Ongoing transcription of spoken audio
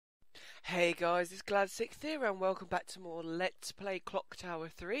Hey guys, it's Glad6th here and welcome back to more Let's Play Clock Tower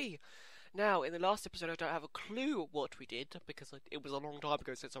 3. Now, in the last episode I don't have a clue what we did because it was a long time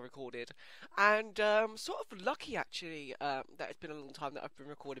ago since I recorded. And sort of lucky actually that it's been a long time that I've been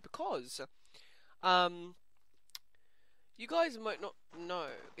recorded because you guys might not know.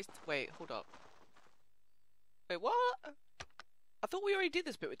 Wait, hold up. Wait, what? I thought we already did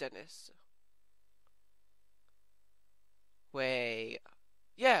this bit with Dennis. Wait.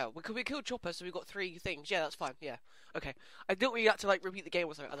 Yeah, we killed Chopper, so we got 3 things. Yeah, that's fine. Yeah, okay. I thought we had to like repeat the game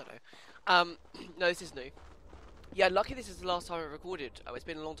or something. I don't know. No, this is new. Yeah, lucky this is the last time I recorded. Oh, it's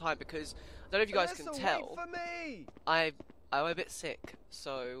been a long time because I don't know if you guys can tell. Wait for me! I'm a bit sick,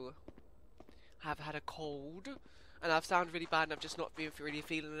 so I have had a cold, and I've sounded really bad, and I've just not been really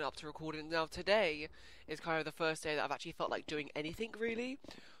feeling up to recording. Now today is kind of the first day that I've actually felt like doing anything really.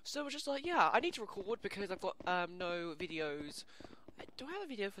 So we're just like, yeah, I need to record because I've got no videos. Do I have a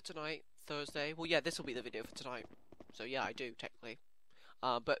video for tonight, Thursday? Well, yeah, this will be the video for tonight. So yeah, I do technically.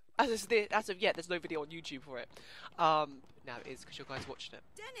 But as of yet, there's no video on YouTube for it. Now it is because you guys watching it.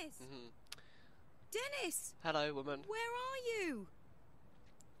 Dennis! Dennis! Hello, woman. Where are you?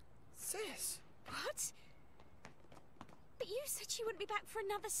 Sis! What? But you said she wouldn't be back for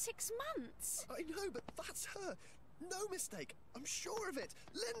another 6 months. I know, but that's her. No mistake. I'm sure of it.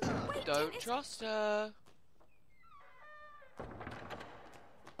 Linda! Wait, Don't Dennis. trust her.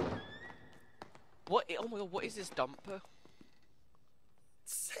 What? Oh my god, what is this dumper?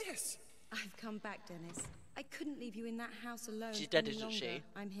 Sis! I've come back, Dennis. I couldn't leave you in that house alone. She's dead, any isn't longer. she?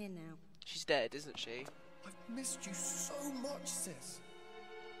 I'm here now. She's dead, isn't she? I've missed you so much, sis.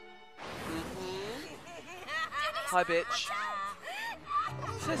 Hi, bitch.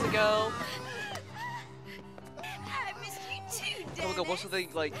 Scissor girl. I missed you too, Dennis. Oh my god, what's the thing,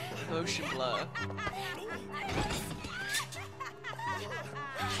 like, motion blur?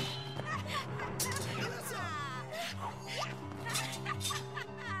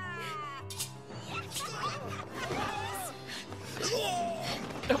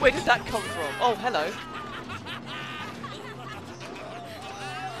 Where did that come from? Oh, hello.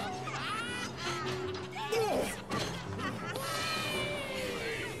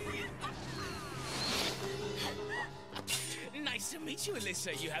 Nice to meet you,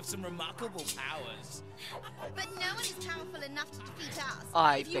 Alyssa. You have some remarkable powers. But no one is powerful enough to defeat us.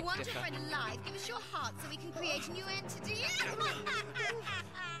 I if you beg want differ. a friend alive, give us your heart so we can create a new entity.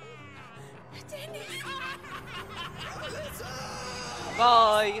 Dennis!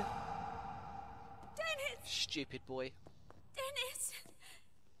 Bye. Dennis! Stupid boy. Dennis!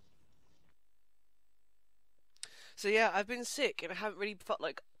 So yeah, I've been sick and I haven't really felt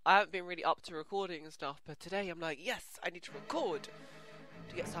like I haven't been really up to recording and stuff. But today I'm like, yes, I need to record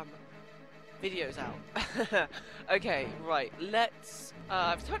to get some videos out. Okay, right. Let's.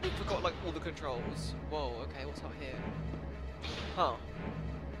 I've totally forgot like all the controls. Whoa. Okay, what's out here? Huh.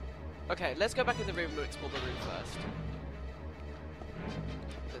 Okay, let's go back in the room and explore the room first.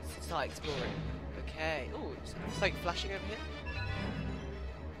 Let's start exploring. Okay. Oh, it's like flashing over here.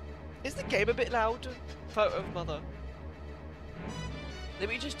 Is the game a bit loud? Photo of mother. Let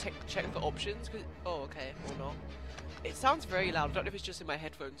me just check for options. Oh, okay, or not. It sounds very loud. I don't know if it's just in my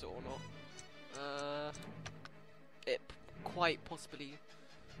headphones or not. It quite possibly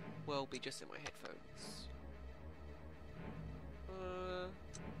will be just in my headphones.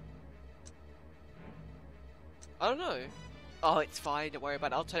 I don't know. Oh, it's fine. Don't worry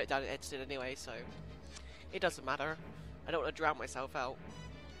about it. I'll turn it down and edit it anyway, so it doesn't matter. I don't want to drown myself out.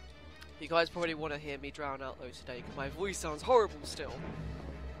 You guys probably want to hear me drown out though today because my voice sounds horrible still.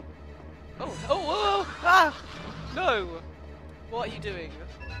 Oh, oh, oh, ah! No! What are you doing?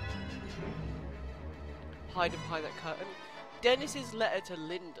 Hide behind that curtain. Dennis's letter to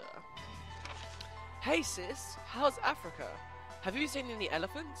Linda. Hey sis, how's Africa? Have you seen any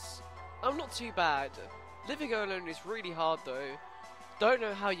elephants? I'm not too bad. Living alone is really hard though. Don't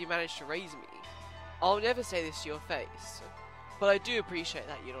know how you managed to raise me. I'll never say this to your face. But I do appreciate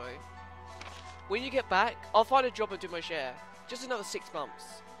that, you know. When you get back, I'll find a job and do my share. Just another 6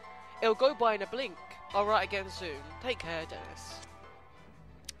 months. It'll go by in a blink. I'll write again soon. Take care, Dennis.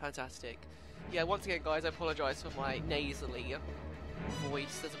 Fantastic. Yeah, once again, guys, I apologise for my nasally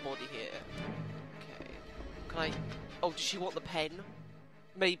voice. There's a body here. Okay. Can I... Oh, does she want the pen?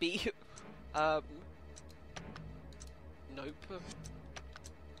 Maybe. Nope.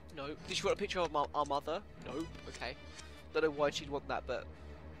 Nope. Did she want a picture of our mother? Nope. Okay. Don't know why she'd want that, but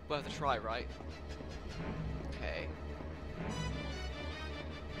worth a try, right? Okay.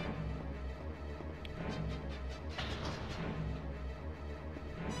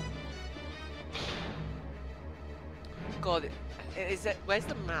 God, Where's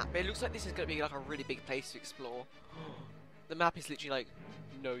the map? It looks like this is going to be like a really big place to explore. The map is literally like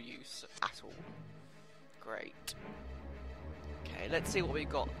no use at all. Great. Okay, let's see what we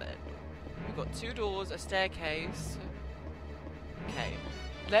got then. We've got 2 doors, a staircase. Okay,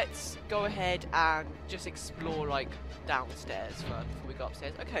 let's go ahead and just explore like downstairs first before we go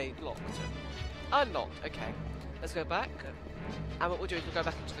upstairs. Okay, locked. Unlocked. Okay, let's go back. And what we'll do is we'll go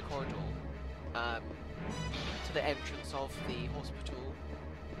back into the corridor. To the entrance of the hospital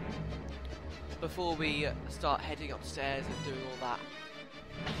before we start heading upstairs and doing all that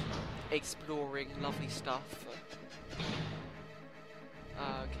exploring lovely stuff.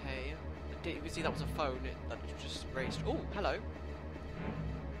 Okay, didn't even see that was a phone. That just raised. Oh, hello.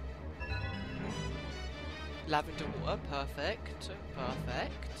 Lavender water, perfect,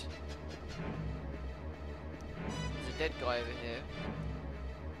 perfect. There's a dead guy over here.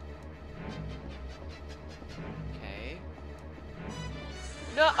 Okay.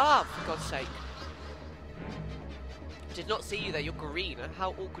 No! Ah, for God's sake. Did not see you there, you're green.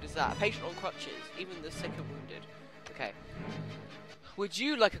 How awkward is that? A patient on crutches, even the sick and wounded. Okay. Would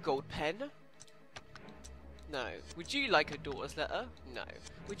you like a gold pen? No. Would you like a daughter's letter? No.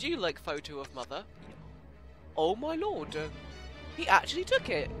 Would you like photo of mother? Oh my lord. He actually took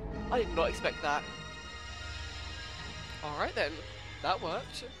it. I did not expect that. Alright then. That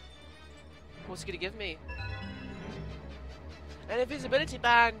worked. What's he gonna give me? An invisibility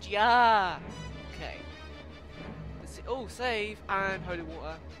band, yeah! Okay. Let's see. Oh, save and holy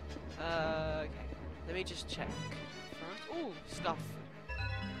water. Okay. Let me just check first. Oh, stuff.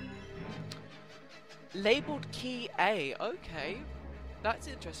 Labeled key A. Okay. That's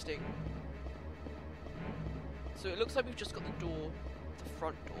interesting. So it looks like we've just got the door, the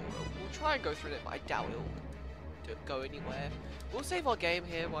front door. We'll try and go through it, but I doubt it'll go anywhere. We'll save our game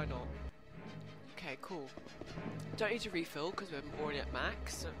here, why not? Okay, cool. Don't need to refill because we're already at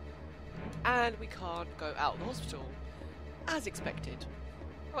max. And we can't go out of the hospital. As expected.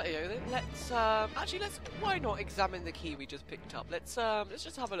 Rightio then, let's why not examine the key we just picked up? Let's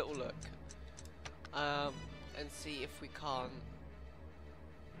just have a little look. And see if we can't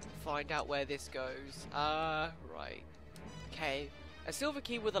find out where this goes. Right. Okay. A silver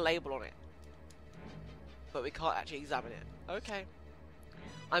key with a label on it. But we can't actually examine it. Okay.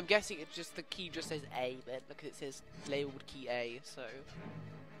 I'm guessing it's just the key just says A then, because it says labeled key A, so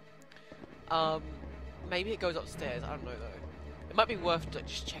maybe it goes upstairs, I don't know though. It might be worth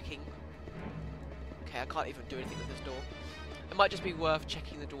just checking. Okay, I can't even do anything with this door. It might just be worth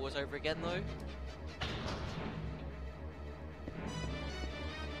checking the doors over again though.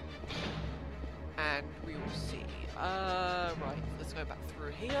 And we will see. Right, let's go back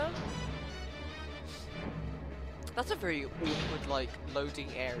through here. That's a very awkward, like,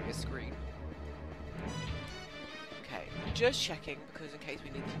 loading area screen. Okay, just checking, because in case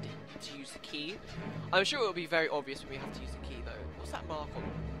we need to use the key. I'm sure it will be very obvious when we have to use the key, though. What's that mark on?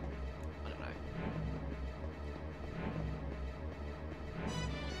 I don't know.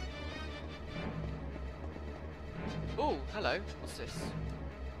 Oh, hello. What's this?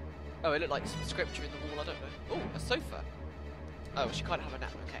 Oh, it looked like some scripture in the wall, I don't know. Oh, a sofa. Oh, she can't have a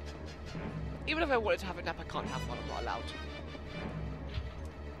nap, okay. Even if I wanted to have a nap, I can't have one, I'm not allowed.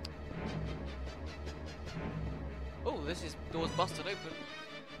 Oh, this is doors busted open.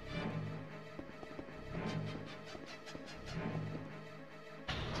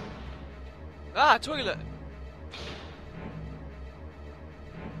 Ah, toilet!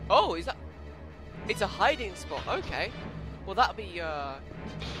 Oh, is that... It's a hiding spot, okay. Well, that'll be,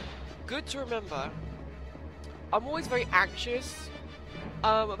 good to remember. I'm always very anxious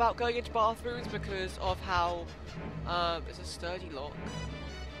about going into bathrooms because of how it's a sturdy lock.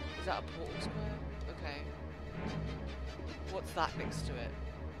 Is that a portal square? Okay. What's that next to it?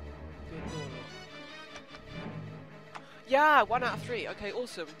 Good door lock. Yeah, 1 out of 3. Okay,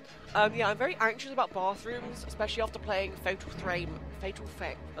 awesome. Yeah, I'm very anxious about bathrooms, especially after playing Fatal Frame 3.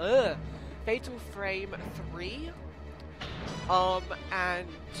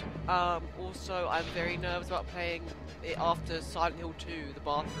 Also I'm very nervous about playing it after Silent Hill 2, the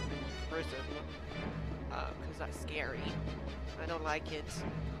bathroom in prison, because that's scary. I don't like it.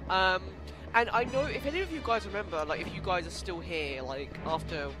 And I know, if any of you guys remember, like, if you guys are still here, like,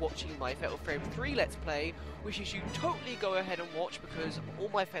 after watching my Fatal Frame 3 Let's Play, which you should totally go ahead and watch, because all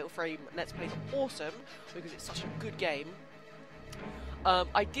my Fatal Frame Let's Plays are awesome, because it's such a good game.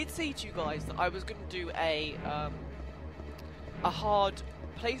 I did say to you guys that I was going to do a hard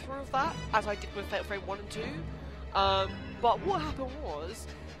playthrough of that, as I did with Fatal Frame 1 and 2. But what happened was...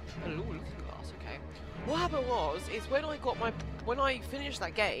 Hello, looking glass, okay. What happened was, is when I finished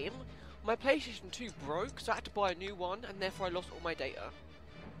that game, my PlayStation 2 broke, so I had to buy a new one, and therefore I lost all my data.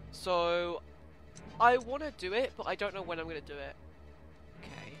 So, I want to do it, but I don't know when I'm going to do it.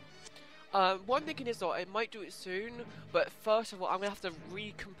 Okay. One thing is though, I might do it soon, but first of all, I'm going to have to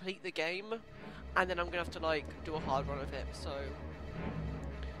re-complete the game, and then I'm going to have to, like, do a hard run of it, so...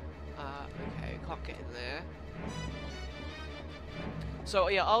 okay, can't get in there. So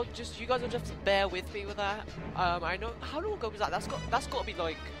yeah, you guys will just have to bear with me with that. I know, how long ago was that? That's got to be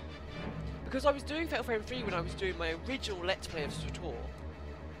like, because I was doing Fatal Frame 3 when I was doing my original Let's Play of Scissor.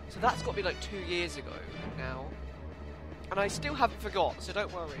 So that's got to be like 2 years ago now. And I still haven't forgot, so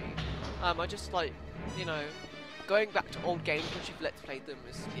don't worry. I just like, you know, going back to old games once you've Let's Played them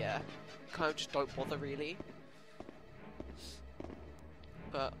is, yeah, kind of just don't bother really.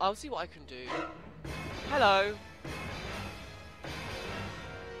 But I'll see what I can do. Hello!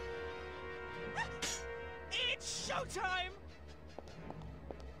 It's showtime!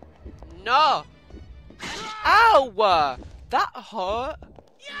 No! Ow! That hurt!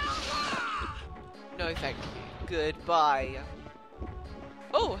 No thank you. Goodbye.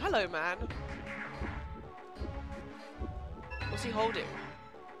 Oh, hello man. What's he holding?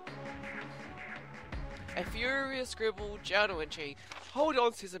 A furious scribbled journal entry. Hold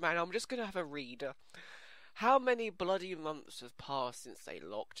on, Scissor Man, I'm just gonna have a read. How many bloody months have passed since they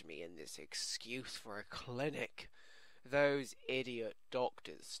locked me in this excuse for a clinic? Those idiot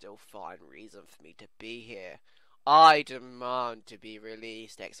doctors still find reason for me to be here. I demand to be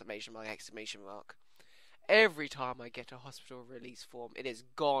released! Exclamation mark, exclamation mark. Every time I get a hospital release form, it is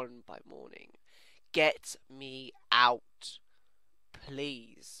gone by morning. Get me out.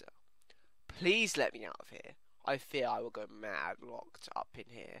 Please. Please let me out of here. I fear I will go mad locked up in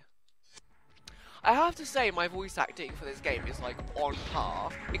here. I have to say my voice acting for this game is like on par.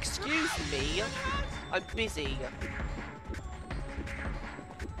 Excuse me. I'm busy.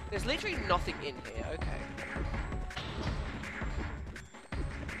 There's literally nothing in here. Okay.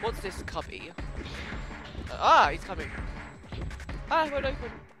 What's this cubby? He's coming. It won't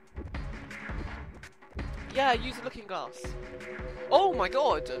open. Yeah, use the looking glass. Oh my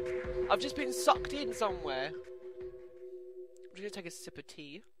god! I've just been sucked in somewhere. I'm just gonna take a sip of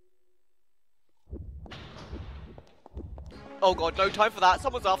tea. Oh god, no time for that.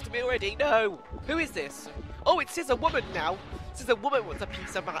 Someone's after me already. No! Who is this? Oh, it's Scissor Woman now. Scissor Woman wants a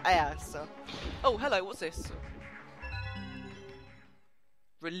piece of my ass. Oh, hello, what's this?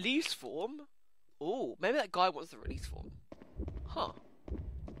 Release form? Oh, maybe that guy wants the release form. Huh.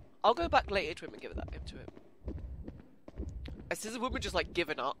 I'll go back later to him and give that to him. A Scissor Woman just like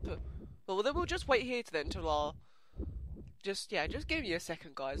given up. Well, then we'll just wait here to then until our... Just give me a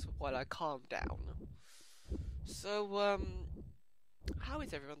second, guys, while I calm down. So, how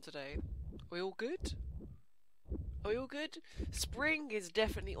is everyone today? Are we all good? Are we all good? Spring is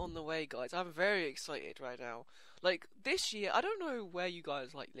definitely on the way, guys. I'm very excited right now. Like, this year, I don't know where you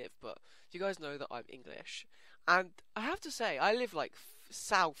guys, like, live, but you guys know that I'm English. And I have to say, I live, like,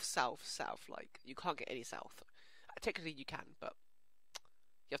 south. Like, you can't get any south. Technically, you can, but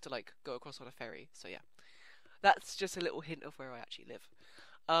you have to, like, go across on a ferry. So, yeah. That's just a little hint of where I actually live.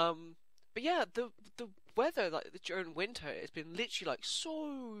 But yeah, the weather, like, during winter, it's been literally, like,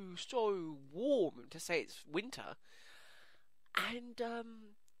 so warm to say it's winter. And,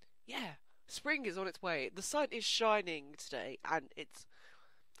 yeah, spring is on its way. The sun is shining today, and it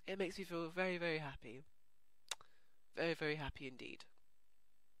makes me feel very, very happy. Very, very happy indeed.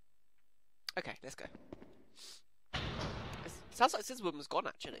 Okay, let's go. It sounds like Scissor Woman's gone,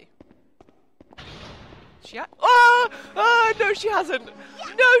 actually. No, she hasn't.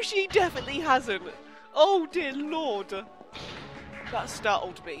 No, she definitely hasn't. Oh, dear Lord. That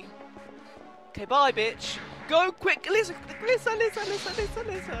startled me. Okay, bye, bitch. Go quick. Listen.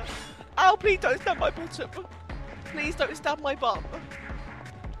 Ow, please don't stab my bottom. Please don't stab my bum.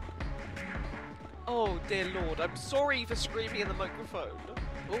 Oh, dear Lord. I'm sorry for screaming in the microphone.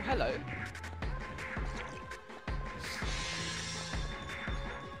 Oh, hello.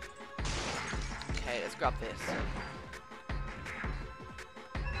 Okay, let's grab this.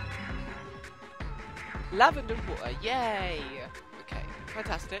 Lavender water, yay! Okay,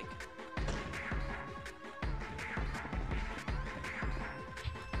 fantastic.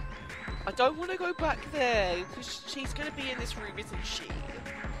 I don't want to go back there, because she's going to be in this room, isn't she?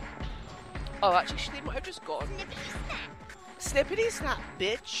 Oh, actually, she might have just gone. Snippity snap,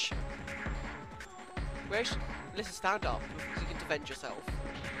 bitch! Where's she? Listen, stand up, so you can defend yourself.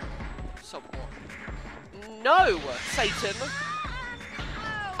 Somewhat. No, Satan!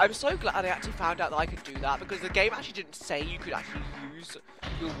 I'm so glad I actually found out that I could do that, because the game actually didn't say you could actually use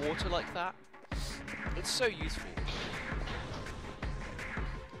your water like that. It's so useful.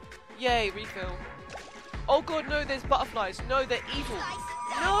 Yay, refill. Oh god, no, there's butterflies. No, they're evil.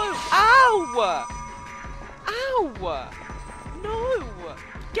 No! Ow! Ow! No!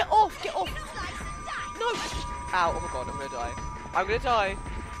 Get off! Get off! No! Ow, oh my god, I'm gonna die. I'm gonna die.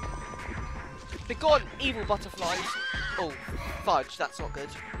 Be gone, evil butterflies. Oh, fudge, that's not good.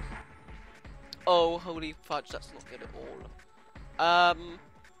 Oh, holy fudge, that's not good at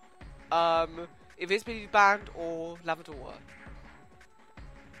all. Invisibility band or lavender water?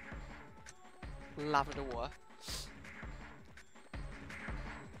 Lavender water.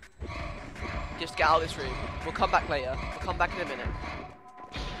 Just get out of this room. We'll come back later. We'll come back in a minute.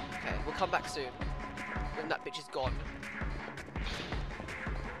 Okay, we'll come back soon. When that bitch is gone.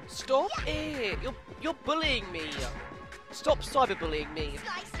 Stop it! You're bullying me! Stop cyberbullying me!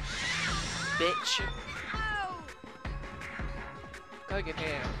 Bitch! Going in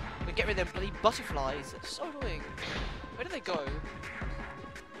here. We get rid of them bloody butterflies. It's so annoying. Where do they go?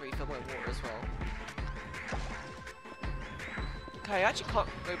 Refill my water as well. Okay, I actually can't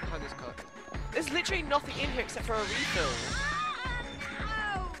go behind this car. There's literally nothing in here except for a refill.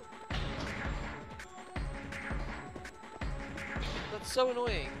 That's so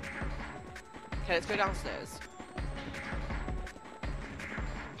annoying. Okay, let's go downstairs.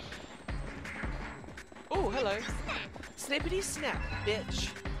 Oh, hello. Snippety snap,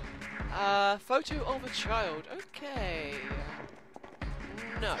 bitch. Photo of a child. Okay.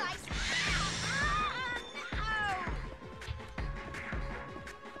 No.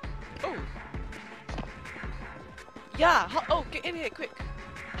 Oh. Yeah. Oh, get in here quick.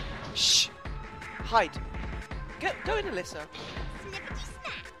 Shh. Hide. Go in, Alyssa. Snippety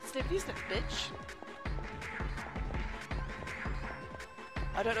snap. Snippety snap, bitch.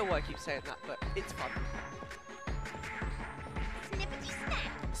 I don't know why I keep saying that, but it's fun. Snippety snap.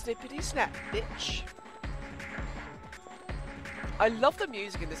 Snippety snap, bitch. I love the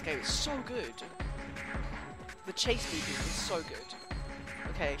music in this game, it's so good. The chase music is so good.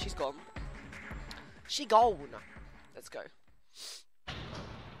 Okay, she's gone. She gone. Let's go.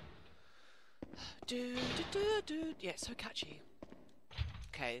 Yeah, it's so catchy.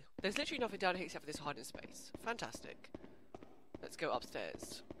 Okay, there's literally nothing down here except for this hiding space. Fantastic. Let's go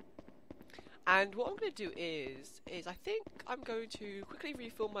upstairs. And what I'm going to do is I think I'm going to quickly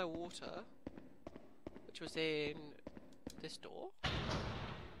refill my water, which was in this door.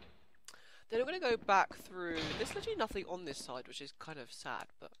 Then I'm going to go back through. There's literally nothing on this side, which is kind of sad,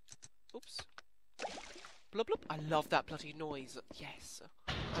 but oops. Blub blub. I love that bloody noise. Yes.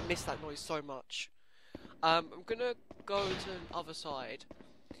 I miss that noise so much. I'm going to go to the other side.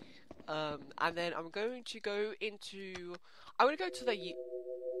 And then I'm going to go into... I'm going to go to the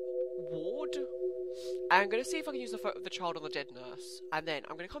ward. And I'm going to see if I can use the photo of the child on the dead nurse. And then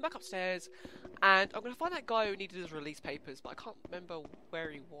I'm going to come back upstairs. And I'm going to find that guy who needed his release papers. But I can't remember where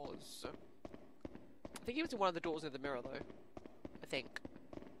he was. I think he was in one of the doors near the mirror, though. I think.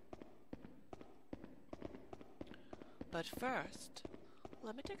 But first,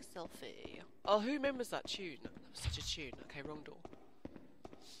 let me take a selfie. Oh, who remembers that tune? That was such a tune. Okay, wrong door.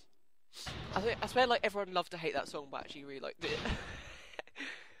 I swear, like, everyone loved to hate that song, but actually really liked it.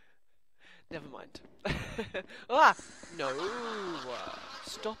 Never mind. Ah! No!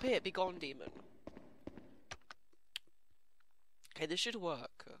 Stop it, be gone, demon. Okay, this should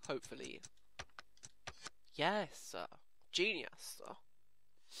work, hopefully. Yes! Genius!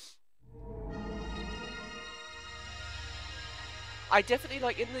 I definitely,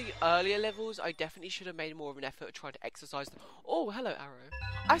 like, in the earlier levels, I definitely should have made more of an effort to try to exercise them. Oh, hello, arrow.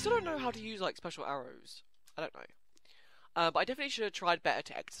 I still don't know how to use, like, special arrows. I don't know. But I definitely should have tried better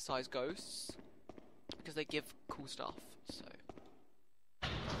to exercise ghosts. Because they give cool stuff, so...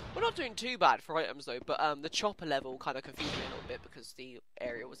 We're not doing too bad for items, though, but the chopper level kind of confused me a little bit because the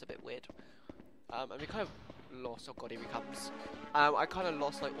area was a bit weird. And we kind of lost... Oh god, here he comes. I kind of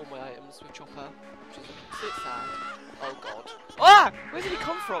lost, like, all my items with chopper, which is a bit sad. Oh god. Ah! Where did he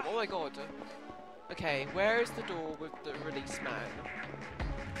come from? Oh my god. Okay, where is the door with the release man?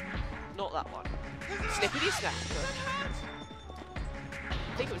 Not that one. Snippety snap.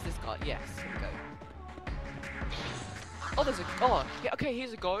 I think it was this guy. Yes, here we go. Oh, there's a... Oh, yeah, okay,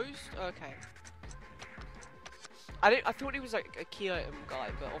 here's a ghost. Okay. I thought he was, like, a key item guy,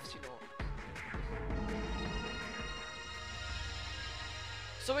 but obviously not.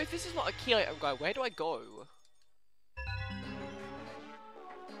 So if this is not a key item guy, where do I go?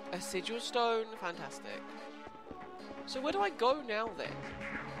 A sigil stone? Fantastic. So where do I go now, then?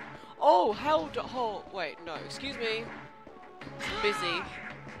 Oh, oh, wait, no, excuse me. Busy.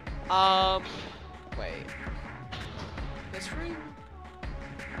 Wait. This room?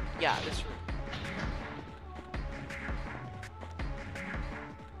 Yeah, this room.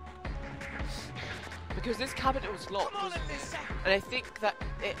 Because this cabinet was locked, wasn't it? And I think that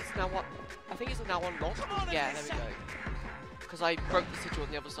it's now what? I think it's now unlocked. Yeah, there we go. Because I broke the sigil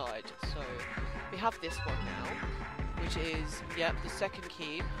on the other side. So we have this one now, which is, yep, the second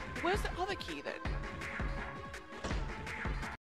key. Where's the other key then?